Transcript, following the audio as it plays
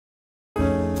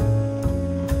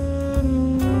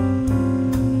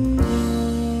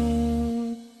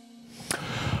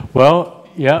Well,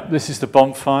 yeah, this is the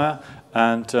Bonfire,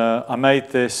 and I made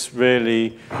this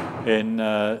really in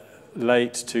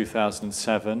late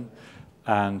 2007,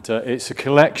 and it's a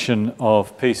collection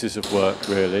of pieces of work,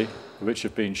 really, which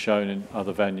have been shown in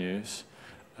other venues,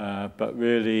 but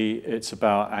really it's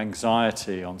about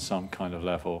anxiety on some kind of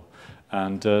level.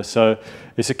 And so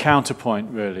it's a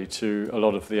counterpoint, really, to a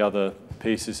lot of the other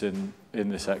pieces in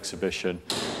this exhibition,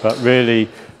 but really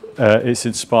it's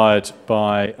inspired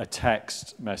by a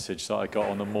text message that I got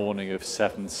on the morning of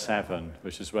 7/7,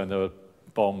 which is when there were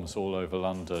bombs all over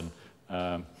London,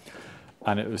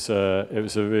 and it was a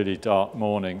really dark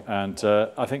morning. And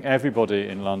I think everybody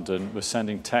in London was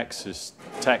sending texts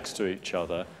to each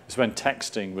other. It's when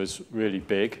texting was really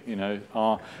big, you know.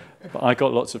 But I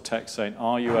got lots of texts saying,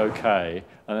 "Are you okay?"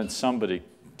 And then somebody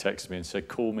texted me and said,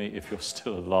 "Call me if you're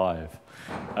still alive."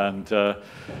 And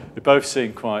they both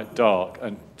seemed quite dark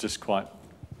and just quite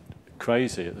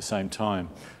crazy at the same time.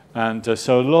 And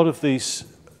so a lot of these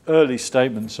early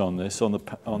statements on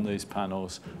these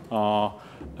panels are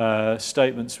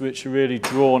statements which are really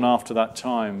drawn after that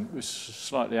time. It was a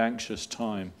slightly anxious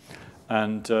time.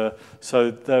 And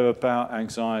so they're about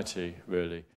anxiety,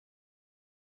 really.